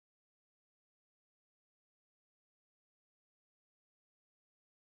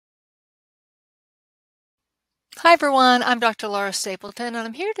Hi everyone, I'm Dr. Laura Stapleton, and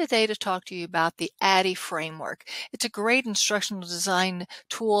I'm here today to talk to you about the ADDIE framework. It's a great instructional design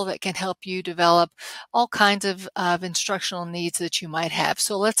tool that can help you develop all kinds of instructional needs that you might have.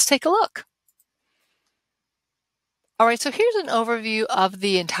 So let's take a look. All right, so here's an overview of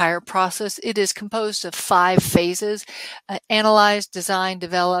the entire process. It is composed of 5 phases: analyze, design,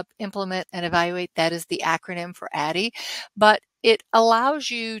 develop, implement, and evaluate. That is the acronym for ADDIE. But it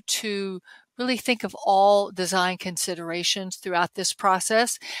allows you to really think of all design considerations throughout this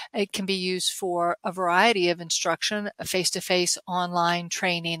process. It can be used for a variety of instruction, face-to-face, online,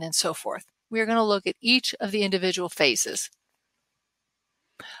 training, and so forth. We're going to look at each of the individual phases.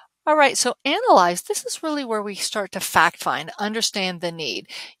 All right, so analyze, this is really where we start to fact find, understand the need.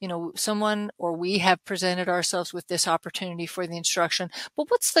 Someone or we have presented ourselves with this opportunity for the instruction,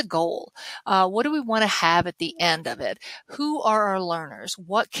 but what's the goal? What do we want to have at the end of it? Who are our learners?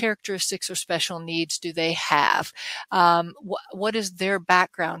 What characteristics or special needs do they have? What is their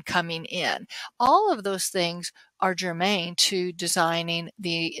background coming in? All of those things are germane to designing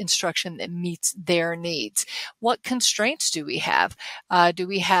the instruction that meets their needs. What constraints do we have? Do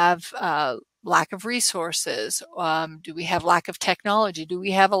we have lack of resources? Do we have lack of technology? Do we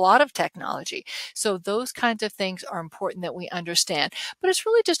have a lot of technology? So those kinds of things are important that we understand. But it's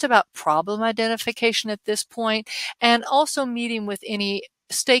really just about problem identification at this point, and also meeting with any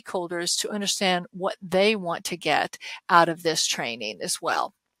stakeholders to understand what they want to get out of this training as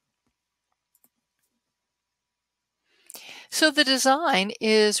well. So the design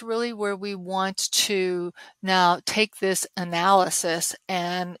is really where we want to now take this analysis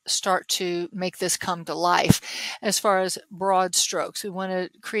and start to make this come to life. As far as broad strokes, we want to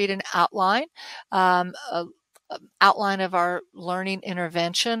create an outline, a outline of our learning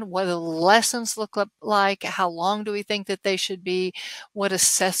intervention, what the lessons look like, how long do we think that they should be, what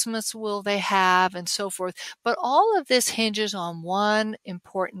assessments will they have, and so forth. But all of this hinges on one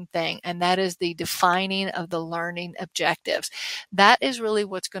important thing, and that is the defining of the learning objectives. That is really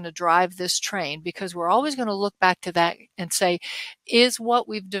what's going to drive this train, because we're always going to look back to that and say, is what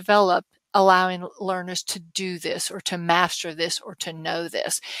we've developed allowing learners to do this or to master this or to know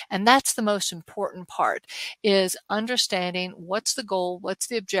this? And that's the most important part, is understanding what's the goal, what's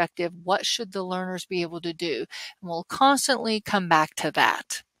the objective, what should the learners be able to do. And we'll constantly come back to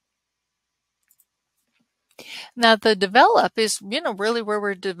that. Now, the develop is, really where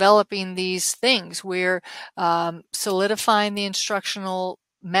we're developing these things. We're solidifying the instructional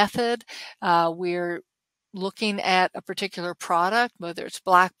method. We're looking at a particular product, whether it's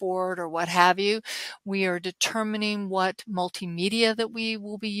Blackboard or what have you. We are determining what multimedia that we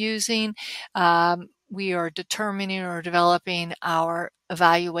will be using. We are determining or developing our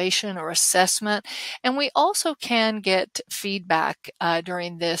evaluation or assessment. And we also can get feedback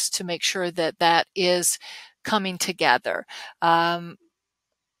during this to make sure that that is coming together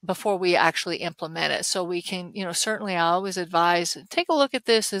before we actually implement it. So we can, certainly I always advise, take a look at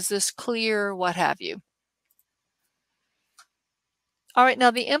this. Is this clear? What have you? All right,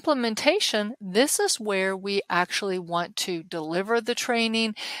 now the implementation, this is where we actually want to deliver the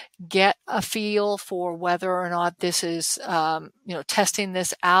training, get a feel for whether or not this is, testing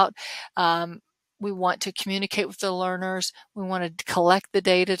this out. We want to communicate with the learners. We want to collect the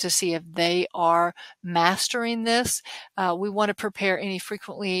data to see if they are mastering this. We want to prepare any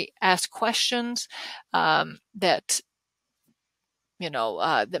frequently asked questions that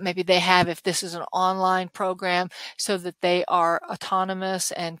that maybe they have if this is an online program, so that they are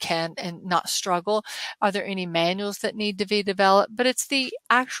autonomous and can and not struggle. Are there any manuals that need to be developed? But it's the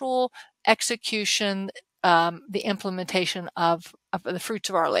actual execution, the implementation of the fruits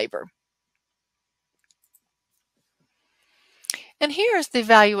of our labor. And here's the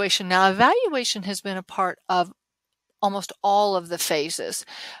evaluation. Now, evaluation has been a part of almost all of the phases.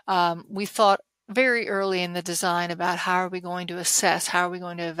 We thought very early in the design about how are we going to assess, how are we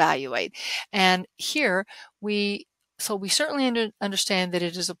going to evaluate. And here we certainly understand that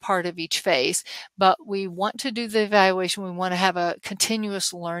it is a part of each phase, but we want to do the evaluation. We want to have a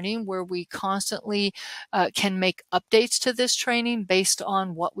continuous learning where we constantly can make updates to this training based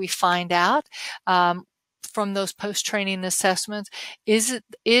on what we find out. From those post-training assessments,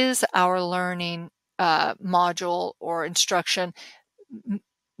 is our learning module or instruction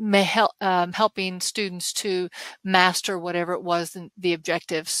may help helping students to master whatever it was the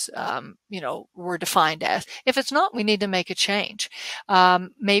objectives were defined as. If it's not, we need to make a change.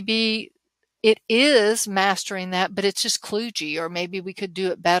 Maybe it is mastering that, but it's just kludgy, or maybe we could do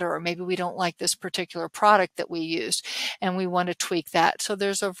it better, or maybe we don't like this particular product that we used and we want to tweak that. So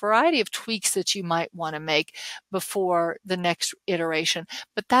there's a variety of tweaks that you might want to make before the next iteration.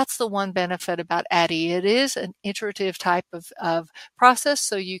 But that's the one benefit about ADDIE. It is an iterative type of process,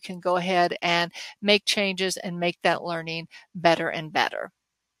 so you can go ahead and make changes and make that learning better and better.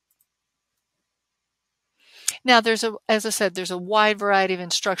 Now, as I said, there's a wide variety of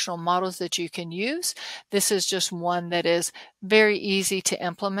instructional models that you can use. This is just one that is very easy to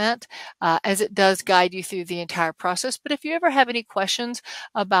implement, as it does guide you through the entire process. But if you ever have any questions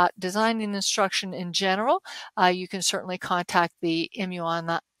about designing instruction in general, you can certainly contact the MU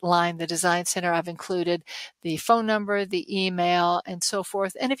Online, the Design Center. I've included the phone number, the email, and so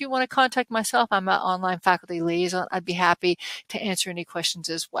forth. And if you want to contact myself, I'm an online faculty liaison. I'd be happy to answer any questions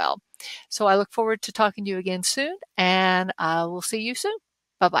as well. So I look forward to talking to you again soon, and I will see you soon.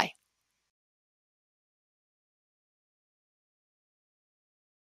 Bye-bye.